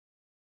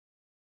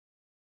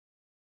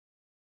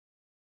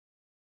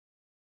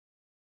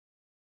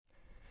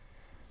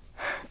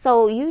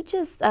So you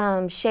just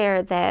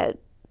shared that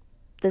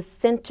the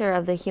center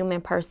of the human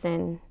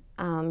person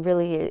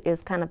really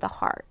is kind of the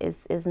heart.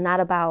 Is not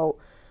about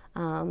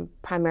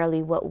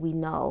primarily what we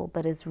know,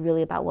 but it's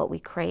really about what we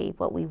crave,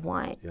 what we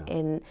want,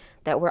 and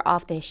that we're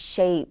often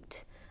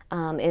shaped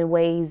in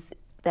ways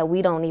that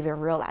we don't even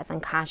realize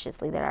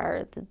unconsciously,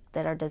 that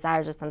our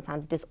desires are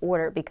sometimes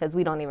disordered because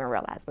we don't even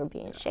realize we're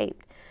being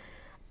shaped.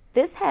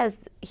 This has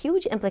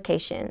huge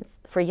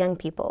implications for young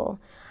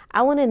people.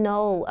 I want to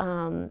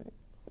know,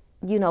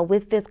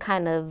 with this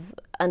kind of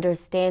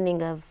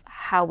understanding of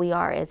how we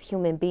are as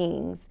human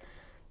beings,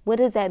 what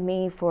does that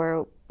mean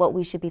for what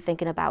we should be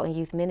thinking about in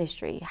youth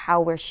ministry, how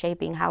we're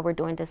shaping, how we're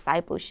doing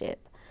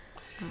discipleship?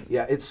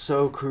 Yeah, it's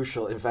so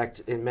crucial. In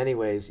fact, in many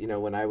ways,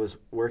 when I was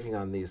working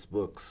on these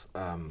books,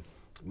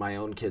 my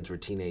own kids were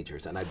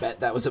teenagers, and I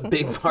bet that was a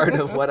big part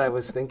of what I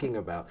was thinking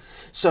about.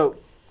 So,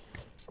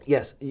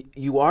 yes,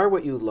 you are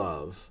what you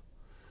love.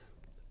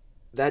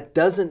 That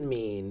doesn't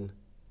mean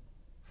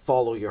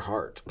follow your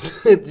heart.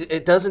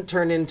 It doesn't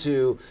turn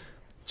into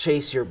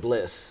chase your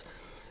bliss.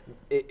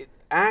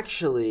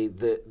 Actually,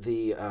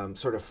 the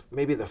sort of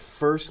maybe the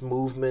first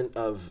movement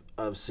of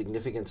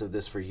significance of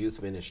this for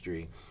youth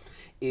ministry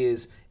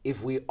is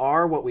if we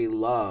are what we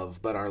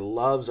love, but our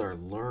loves are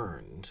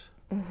learned,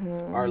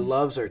 our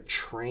loves are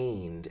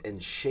trained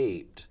and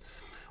shaped,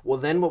 well,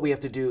 then what we have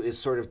to do is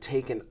sort of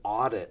take an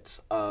audit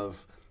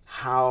of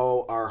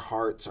how our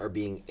hearts are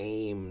being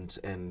aimed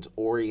and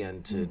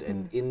oriented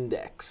and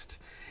indexed.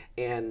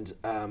 And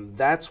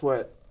that's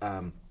what,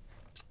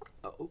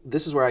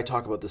 this is where I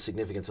talk about the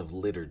significance of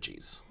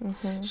liturgies.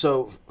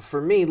 So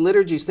for me,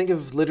 liturgies, think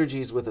of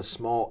liturgies with a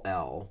small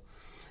l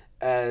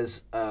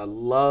as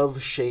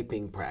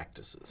love-shaping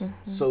practices.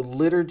 So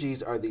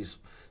liturgies are these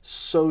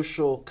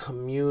social,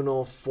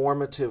 communal,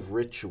 formative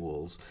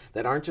rituals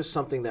that aren't just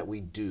something that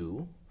we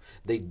do,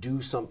 they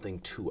do something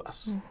to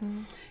us.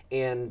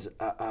 And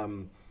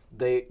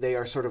they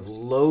are sort of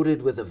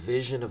loaded with a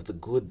vision of the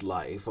good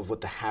life, of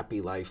what the happy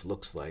life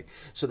looks like,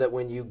 so that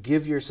when you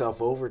give yourself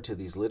over to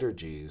these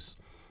liturgies,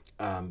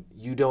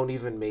 you don't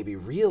even maybe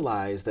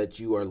realize that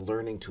you are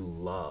learning to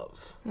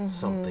love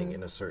something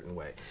in a certain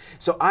way.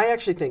 So I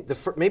actually think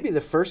maybe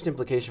the first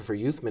implication for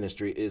youth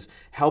ministry is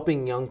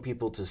helping young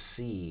people to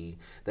see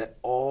that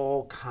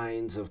all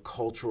kinds of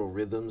cultural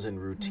rhythms and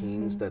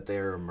routines that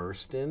they're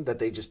immersed in, that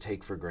they just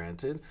take for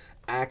granted,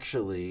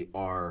 actually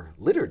are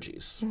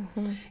liturgies.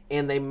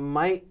 And they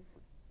might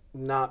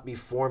not be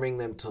forming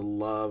them to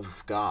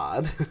love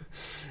God,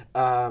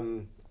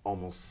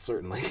 almost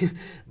certainly,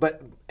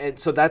 and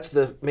so that's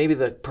maybe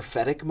the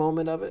prophetic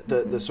moment of it,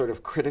 the sort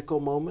of critical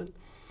moment.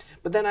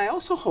 But then I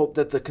also hope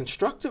that the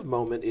constructive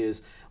moment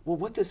is, well,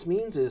 what this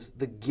means is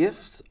the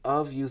gift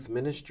of youth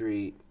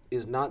ministry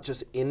is not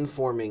just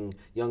informing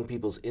young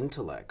people's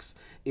intellects,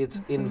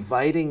 it's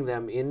inviting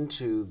them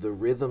into the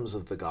rhythms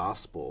of the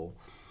gospel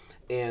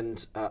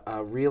and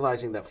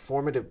realizing that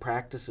formative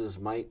practices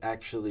might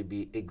actually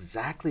be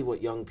exactly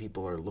what young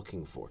people are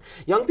looking for.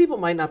 Young people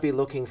might not be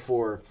looking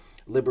for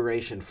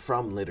liberation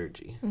from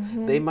liturgy.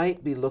 They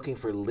might be looking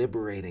for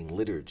liberating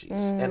liturgies.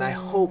 And I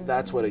hope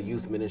that's what a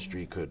youth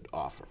ministry could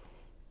offer.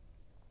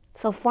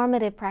 So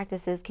formative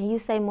practices, can you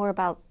say more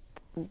about,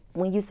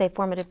 when you say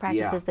formative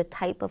practices, the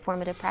type of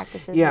formative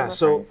practices? Yeah,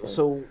 so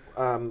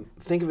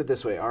think of it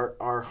this way.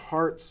 Our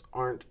hearts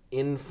aren't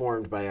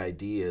informed by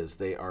ideas.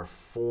 They are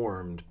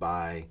formed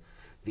by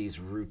these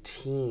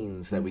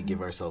routines that we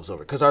give ourselves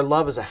over. Because our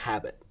love is a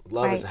habit.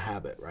 Love is a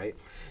habit, right?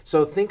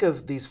 So think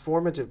of these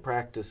formative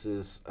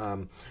practices.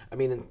 I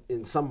mean,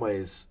 in some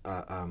ways,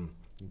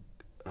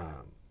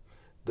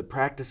 the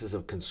practices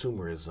of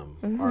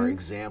consumerism are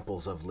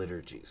examples of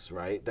liturgies,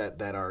 right?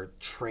 That are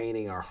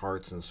training our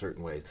hearts in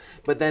certain ways.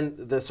 But then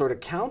the sort of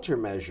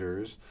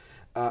countermeasures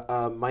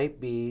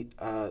might be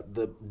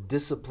the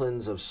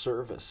disciplines of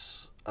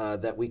service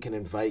that we can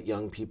invite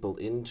young people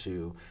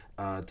into,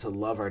 to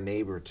love our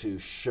neighbor, to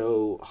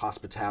show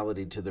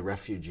hospitality to the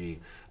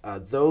refugee.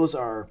 Those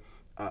are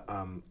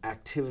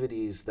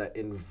activities that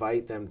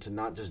invite them to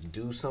not just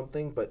do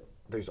something, but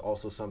there's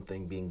also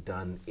something being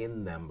done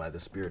in them by the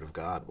Spirit of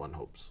God, one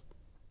hopes.